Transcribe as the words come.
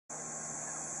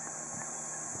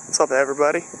What's up,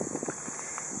 everybody?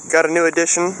 Got a new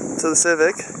addition to the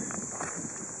Civic.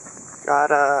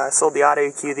 I sold the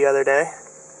audio key the other day.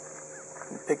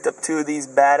 Picked up two of these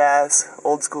badass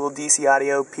old school DC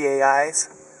audio PAIs.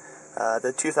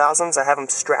 The 2000s. I have them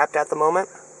strapped at the moment.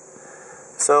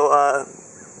 So,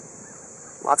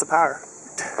 lots of power,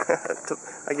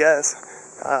 I guess.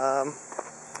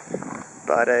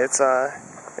 But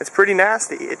it's pretty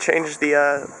nasty. It changed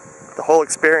the whole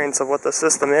experience of what the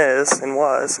system is and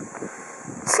was.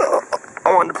 So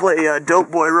I wanted to play Dope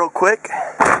Boy real quick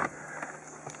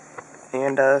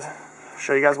and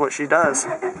show you guys what she does.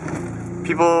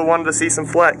 People wanted to see some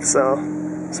flex, so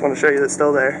just want to show you that it's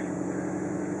still there.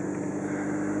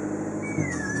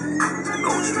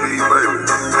 Don't you leave, baby.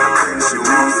 She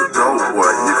was a dope boy,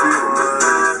 you feel me?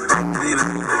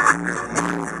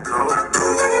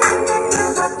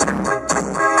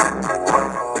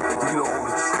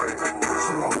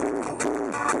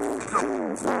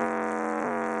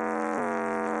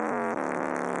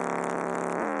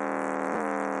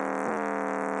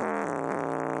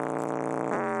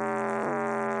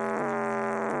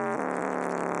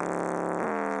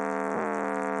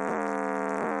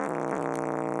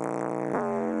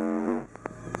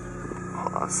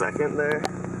 A second there.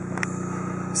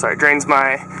 Sorry, it drains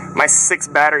my 6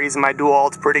 batteries in my dual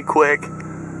alt pretty quick.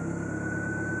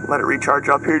 Let it recharge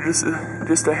up here just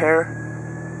a hair.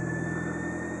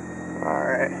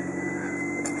 Alright.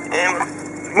 And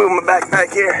move my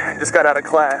backpack here. Just got out of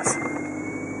class.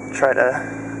 Try to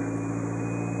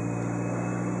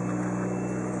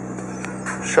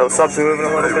show something moving a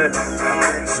little bit.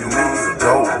 She was a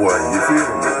dope boy, you feel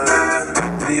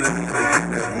me?